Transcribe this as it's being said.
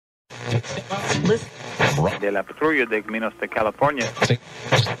De la patrulla de Caminos de California.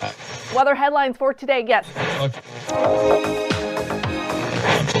 Weather headlines for today, yes.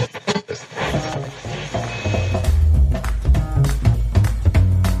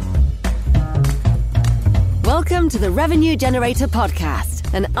 Welcome to the Revenue Generator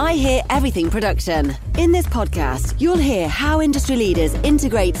Podcast, an I Hear Everything production. In this podcast, you'll hear how industry leaders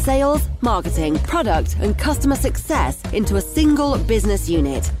integrate sales, marketing, product, and customer success into a single business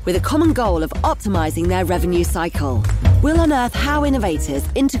unit with a common goal of optimizing their revenue cycle. We'll unearth how innovators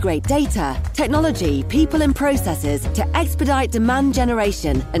integrate data, technology, people, and processes to expedite demand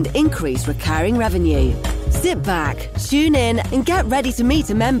generation and increase recurring revenue. Sit back, tune in, and get ready to meet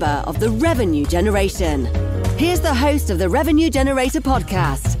a member of the Revenue Generation. Here's the host of the Revenue Generator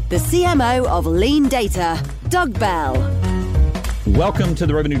Podcast, the CMO of Lean Data, Doug Bell. Welcome to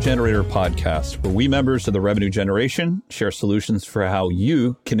the Revenue Generator Podcast, where we members of the Revenue Generation share solutions for how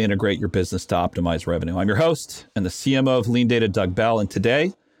you can integrate your business to optimize revenue. I'm your host and the CMO of Lean Data, Doug Bell, and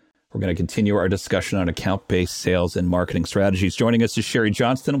today we're going to continue our discussion on account-based sales and marketing strategies. Joining us is Shari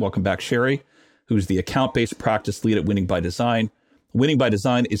Johnston. Welcome back, Shari, who's the account-based practice lead at Winning by Design. Winning by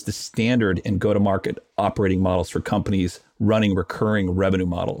Design is the standard in go-to-market operating models for companies running recurring revenue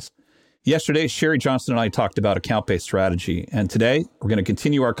models. Yesterday, Shari Johnston and I talked about account-based strategy, and today we're going to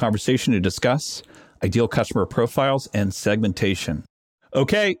continue our conversation to discuss ideal customer profiles and segmentation.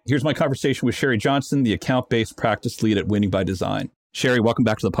 Okay, here's my conversation with Shari Johnston, the account-based practice lead at Winning by Design. Shari, welcome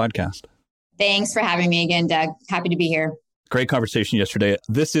back to the podcast. Thanks for having me again, Doug. Happy to be here. Great conversation yesterday.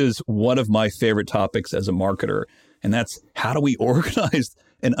 This is one of my favorite topics as a marketer, and that's how do we organize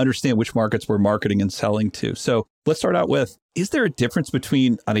and understand which markets we're marketing and selling to. So let's start out with, is there a difference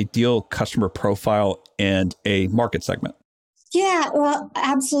between an ideal customer profile and a market segment? Yeah, well,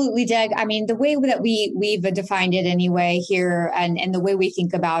 absolutely, Doug. I mean, the way that we've defined it anyway here and the way we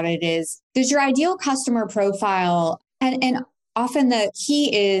think about it is there's your ideal customer profile and often the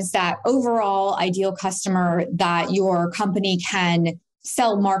key is that overall ideal customer that your company can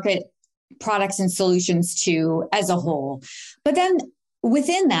sell market products and solutions to as a whole. But then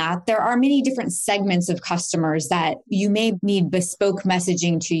within that, there are many different segments of customers that you may need bespoke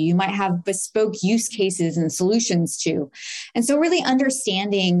messaging to. You might have bespoke use cases and solutions to. And so really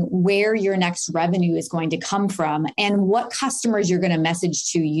understanding where your next revenue is going to come from and what customers you're going to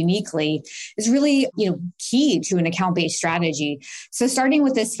message to uniquely is really, key to an account-based strategy. So starting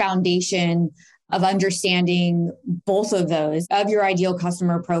with this foundation of understanding both of those, of your ideal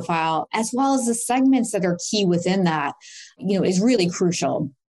customer profile, as well as the segments that are key within that, is really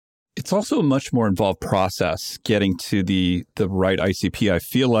crucial. It's also a much more involved process getting to the right ICP. I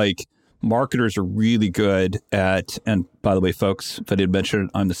feel like marketers are really good at, and by the way, folks, if I didn't mention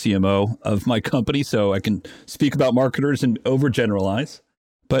it, I'm the CMO of my company, so I can speak about marketers and overgeneralize.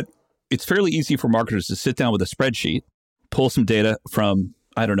 But it's fairly easy for marketers to sit down with a spreadsheet, pull some data from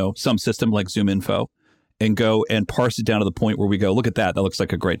some system like ZoomInfo and go and parse it down to the point where we go, look at that. That looks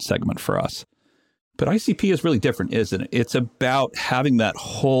like a great segment for us. But ICP is really different, isn't it? It's about having that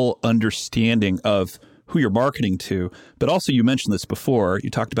whole understanding of who you're marketing to. But also, you mentioned this before. You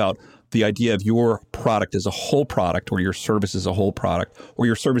talked about the idea of your product as a whole product, or your service as a whole product, or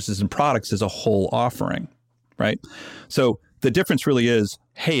your services and products as a whole offering, right? So the difference really is,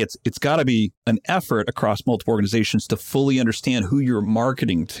 hey, it's got to be an effort across multiple organizations to fully understand who you're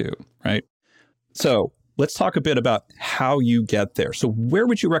marketing to, right? So let's talk a bit about how you get there. So where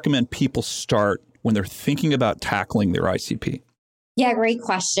would you recommend people start when they're thinking about tackling their ICP? Yeah, great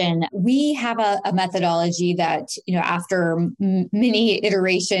question. We have a methodology that, after many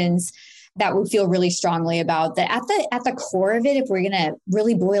iterations, that we feel really strongly about. That at the core of it, if we're going to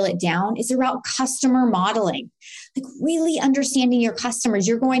really boil it down, is about customer modeling. Like really understanding your customers.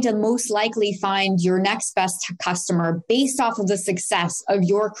 You're going to most likely find your next best customer based off of the success of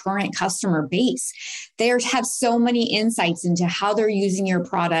your current customer base. They have so many insights into how they're using your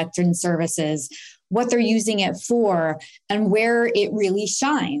product and services, what they're using it for, and where it really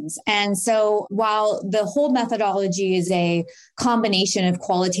shines. And so while the whole methodology is a combination of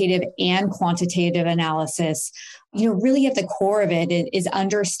qualitative and quantitative analysis, really at the core of it is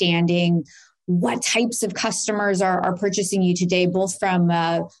understanding what types of customers are purchasing you today, both from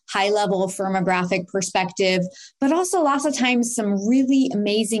a high-level firmographic perspective, but also lots of times some really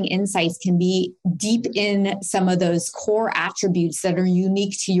amazing insights can be deep in some of those core attributes that are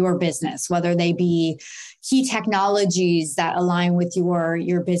unique to your business, whether they be key technologies that align with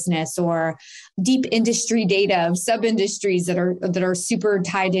your business or deep industry data of sub-industries that are super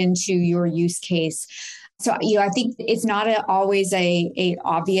tied into your use case. So, I think it's not always a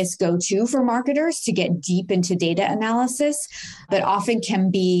obvious go-to for marketers to get deep into data analysis, but often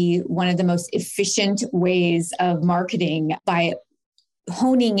can be one of the most efficient ways of marketing by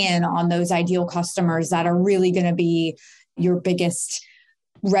honing in on those ideal customers that are really going to be your biggest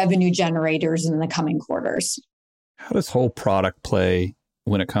revenue generators in the coming quarters. How does whole product play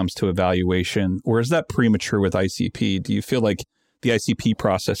when it comes to evaluation, or is that premature with ICP? Do you feel like the ICP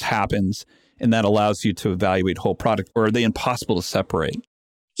process happens and that allows you to evaluate whole product, or are they impossible to separate?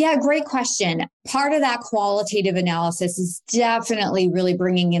 Yeah, great question. Part of that qualitative analysis is definitely really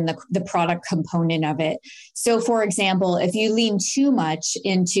bringing in the product component of it. So for example, if you lean too much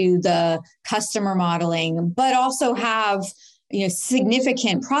into the customer modeling, but also have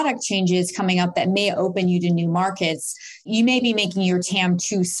significant product changes coming up that may open you to new markets, you may be making your TAM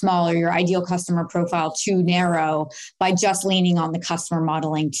too small or your ideal customer profile too narrow by just leaning on the customer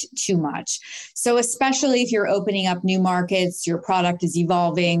modeling too much. So especially if you're opening up new markets, your product is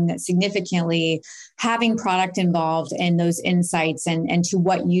evolving significantly, having product involved in those insights and to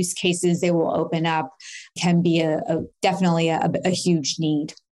what use cases they will open up can be definitely a huge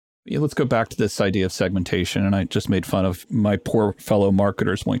need. Yeah, let's go back to this idea of segmentation. And I just made fun of my poor fellow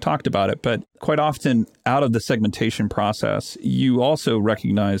marketers when we talked about it. But quite often out of the segmentation process, you also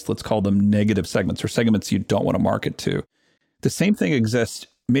recognize, let's call them negative segments or segments you don't want to market to. The same thing exists,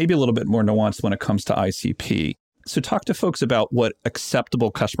 maybe a little bit more nuanced when it comes to ICP. So talk to folks about what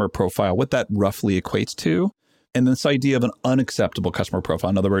acceptable customer profile, what that roughly equates to. And this idea of an unacceptable customer profile.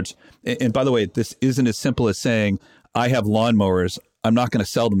 In other words, and by the way, this isn't as simple as saying, I have lawnmowers, I'm not going to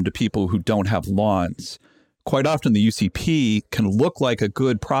sell them to people who don't have lawns. Quite often the UCP can look like a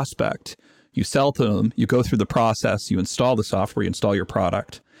good prospect. You sell to them, you go through the process, you install the software, you install your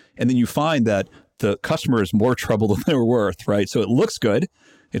product, and then you find that the customer is more trouble than they're worth, right? So it looks good.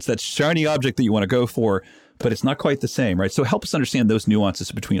 It's that shiny object that you want to go for, but it's not quite the same, right? So help us understand those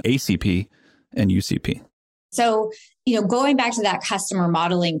nuances between ACP and UCP. So, going back to that customer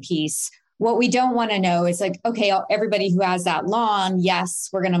modeling piece, what we don't want to know is like, okay, everybody who has that lawn, yes,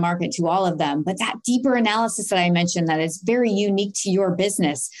 we're going to market to all of them. But that deeper analysis that I mentioned that is very unique to your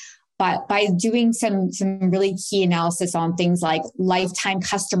business, but by doing some really key analysis on things like lifetime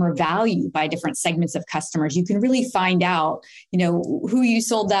customer value by different segments of customers, you can really find out, who you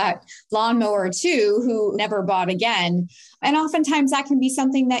sold that lawnmower to, who never bought again. And oftentimes that can be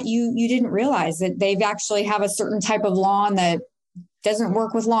something that you didn't realize, that they've actually have a certain type of lawn that doesn't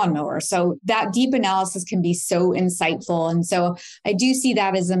work with lawnmowers. So that deep analysis can be so insightful. And so I do see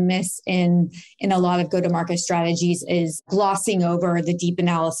that as a miss in a lot of go-to-market strategies, is glossing over the deep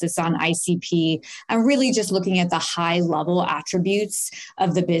analysis on ICP and really just looking at the high-level attributes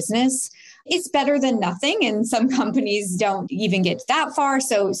of the business. It's better than nothing. And some companies don't even get that far.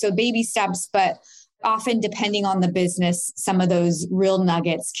 So baby steps, but often depending on the business, some of those real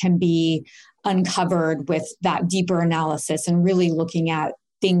nuggets can be uncovered with that deeper analysis and really looking at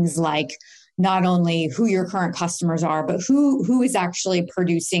things like not only who your current customers are, but who is actually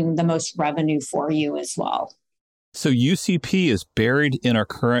producing the most revenue for you as well. So UCP is buried in our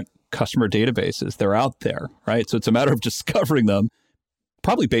current customer databases. They're out there, right? So it's a matter of discovering them,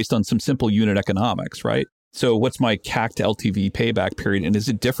 probably based on some simple unit economics, right? So what's my CAC to LTV payback period? And is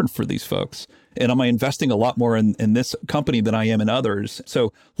it different for these folks? And am I investing a lot more in this company than I am in others?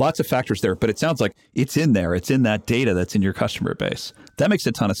 So lots of factors there, but it sounds like it's in there. It's in that data that's in your customer base. That makes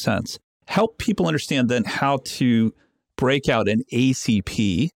a ton of sense. Help people understand then how to break out an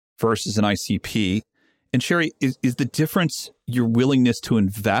ACP versus an ICP. And Shari, is the difference your willingness to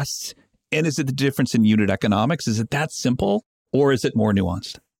invest? And is it the difference in unit economics? Is it that simple, or is it more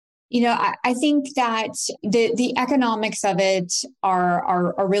nuanced? I think that the economics of it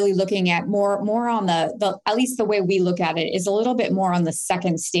are really looking at more on the at least the way we look at it is a little bit more on the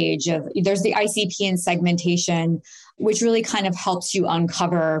second stage of, there's the ICP and segmentation, which really kind of helps you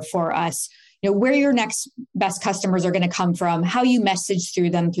uncover for us, where your next best customers are going to come from, how you message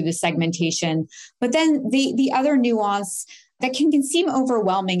through them through the segmentation. But then the other nuance that can seem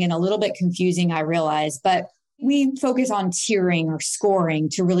overwhelming and a little bit confusing, I realize, but we focus on tiering or scoring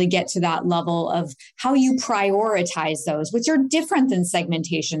to really get to that level of how you prioritize those, which are different than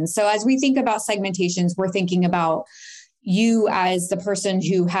segmentation. So as we think about segmentations, we're thinking about you as the person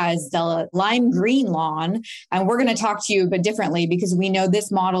who has the lime green lawn, and we're going to talk to you but differently because we know this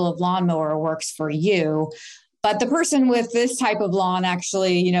model of lawnmower works for you. But the person with this type of lawn,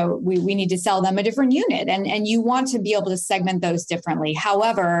 actually, we need to sell them a different unit. And you want to be able to segment those differently.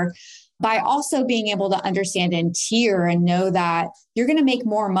 However, by also being able to understand and tier and know that you're going to make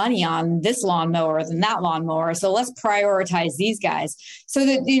more money on this lawnmower than that lawnmower. So let's prioritize these guys. So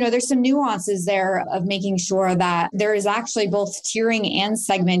that, there's some nuances there of making sure that there is actually both tiering and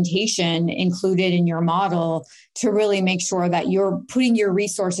segmentation included in your model to really make sure that you're putting your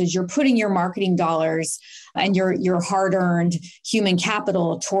resources, you're putting your marketing dollars and your hard-earned human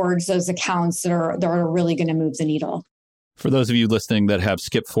capital towards those accounts that are really going to move the needle. For those of you listening that have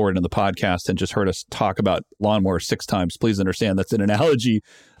skipped forward in the podcast and just heard us talk about lawnmowers 6 times, please understand that's an analogy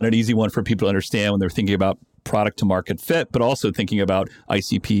and an easy one for people to understand when they're thinking about product to market fit, but also thinking about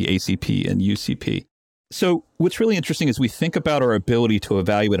ICP, ACP, and UCP. So what's really interesting is we think about our ability to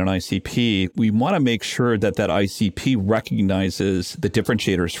evaluate an ICP. We want to make sure that that ICP recognizes the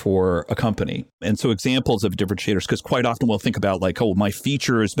differentiators for a company. And so examples of differentiators, because quite often we'll think about like, oh, my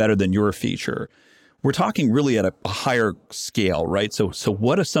feature is better than your feature. We're talking really at a higher scale, right? So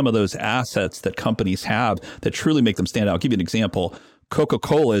what are some of those assets that companies have that truly make them stand out? I'll give you an example.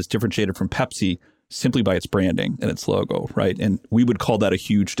 Coca-Cola is differentiated from Pepsi simply by its branding and its logo, right? And we would call that a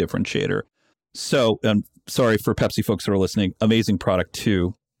huge differentiator. So, sorry for Pepsi folks that are listening, amazing product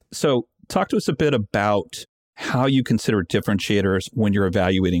too. So talk to us a bit about how you consider differentiators when you're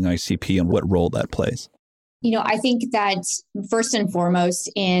evaluating ICP and what role that plays. I think that first and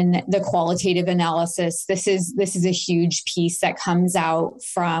foremost in the qualitative analysis, this is a huge piece that comes out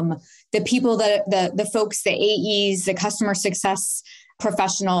from the people that the folks, the AEs, the customer success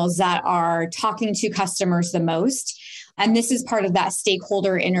professionals that are talking to customers the most. And this is part of that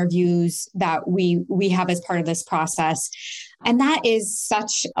stakeholder interviews that we have as part of this process. And that is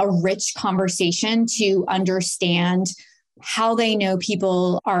such a rich conversation to understand how they know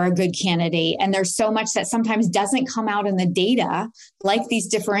people are a good candidate. And there's so much that sometimes doesn't come out in the data, like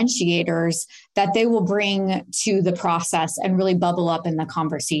these differentiators that they will bring to the process and really bubble up in the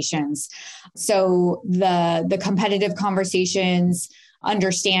conversations. So the competitive conversations,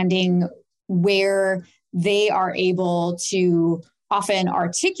 understanding where they are able to often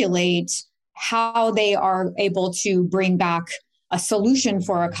articulate how they are able to bring back a solution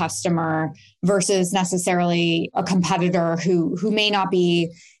for a customer versus necessarily a competitor who may not be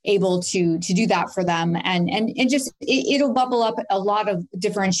able to do that for them. And just it'll bubble up a lot of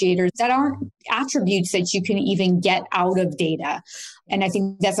differentiators that aren't attributes that you can even get out of data. And I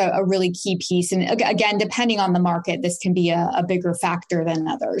think that's a really key piece. And again, depending on the market, this can be a bigger factor than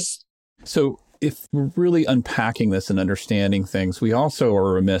others. So if we're really unpacking this and understanding things, we also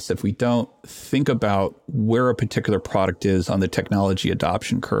are remiss if we don't think about where a particular product is on the technology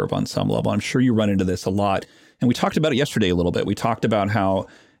adoption curve on some level. I'm sure you run into this a lot. And we talked about it yesterday a little bit. We talked about how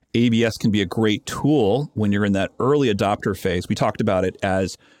ABS can be a great tool when you're in that early adopter phase. We talked about it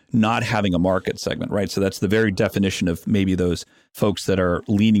as not having a market segment, right? So that's the very definition of maybe those folks that are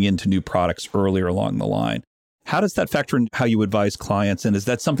leaning into new products earlier along the line. How does that factor in how you advise clients? And is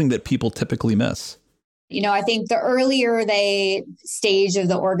that something that people typically miss? I think the earlier they stage of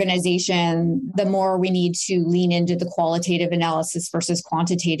the organization, the more we need to lean into the qualitative analysis versus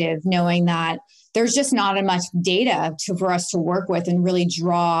quantitative, knowing that there's just not enough data for us to work with and really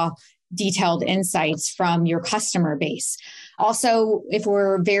draw detailed insights from your customer base. Also, if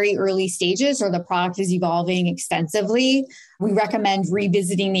we're very early stages or the product is evolving extensively, we recommend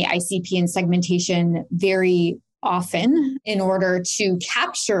revisiting the ICP and segmentation very often in order to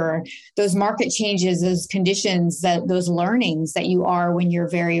capture those market changes, those conditions, those learnings that you are when you're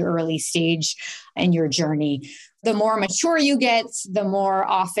very early stage in your journey. The more mature you get, the more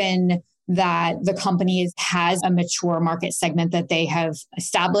often that the company has a mature market segment that they have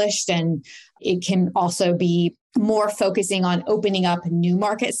established. And it can also be more focusing on opening up new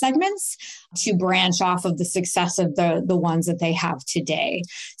market segments to branch off of the success of the ones that they have today.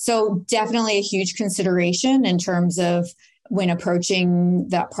 So definitely a huge consideration in terms of when approaching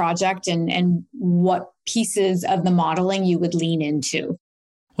that project and what pieces of the modeling you would lean into.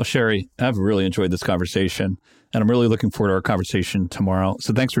 Well, Shari, I've really enjoyed this conversation, and I'm really looking forward to our conversation tomorrow.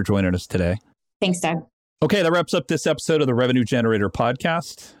 So thanks for joining us today. Thanks, Doug. Okay, that wraps up this episode of the Revenue Generator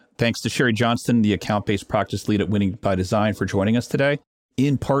podcast. Thanks to Shari Johnston, the account-based practice lead at Winning by Design, for joining us today.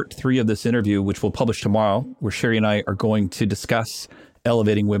 In part 3 of this interview, which we'll publish tomorrow, where Shari and I are going to discuss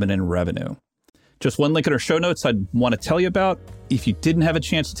elevating women in revenue. Just one link in our show notes I'd want to tell you about. If you didn't have a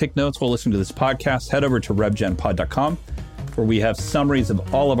chance to take notes while listening to this podcast, head over to revgenpod.com, where we have summaries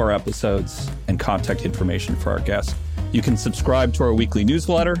of all of our episodes and contact information for our guests. You can subscribe to our weekly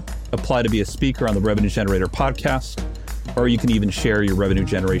newsletter, apply to be a speaker on the Revenue Generator podcast, or you can even share your revenue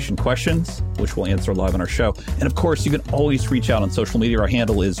generation questions, which we'll answer live on our show. And of course, you can always reach out on social media. Our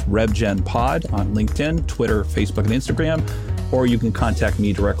handle is RevGenPod on LinkedIn, Twitter, Facebook, and Instagram. or you can contact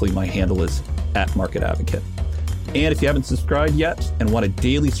me directly. My handle is @MarketAdvocate. And if you haven't subscribed yet and want a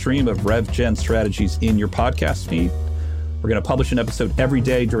daily stream of Rev Gen strategies in your podcast feed, we're going to publish an episode every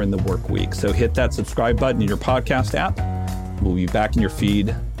day during the work week. So hit that subscribe button in your podcast app. We'll be back in your feed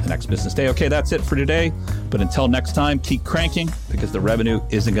the next business day. Okay, that's it for today. But until next time, keep cranking because the revenue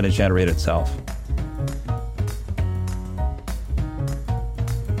isn't going to generate itself.